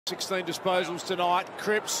16 disposals tonight.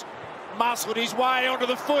 Cripps muscled his way onto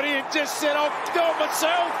the footy and just said, I've got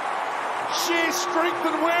myself. Sheer strength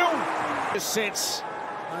and will. A sense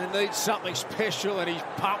they need something special, and he's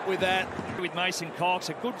pumped with that. With Mason Cox,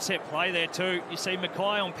 a good set play there too. You see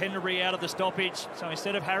Mackay on Penderbury out of the stoppage. So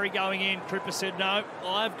instead of Harry going in, Cripps said, no,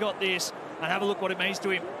 I've got this. And have a look what it means to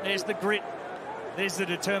him. There's the grit. There's the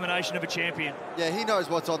determination of a champion. Yeah, he knows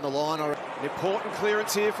what's on the line. An important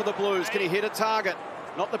clearance here for the Blues. Can he hit a target?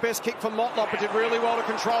 Not the best kick for Motlop, but did really well to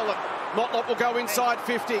control it. Motlop will go inside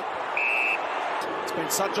 50. It's been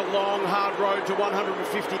such a long, hard road to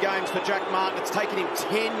 150 games for Jack Martin. It's taken him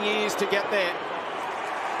 10 years to get there.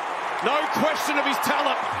 No question of his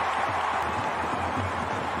talent.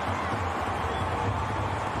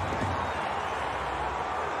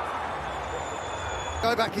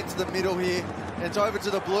 Go back into the middle here. It's over to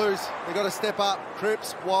the Blues. They've got to step up.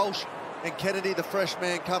 Cripps, Walsh and Kennedy, the fresh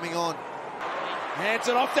man, coming on. Hands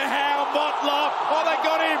it off to Howe. Motlop. Oh, they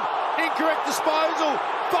got him. Incorrect disposal.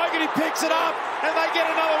 Fogarty picks it up and they get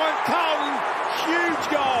another one. Carlton, huge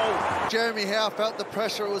goal. Jeremy Howe felt the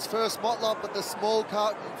pressure. It was first Motlop, but the small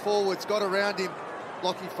Carlton forwards got around him.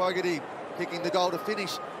 Lockie Fogarty kicking the goal to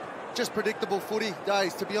finish. Just predictable footy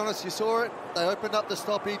days. To be honest, you saw it. They opened up the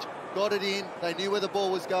stoppage, got it in. They knew where the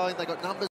ball was going. They got numbers.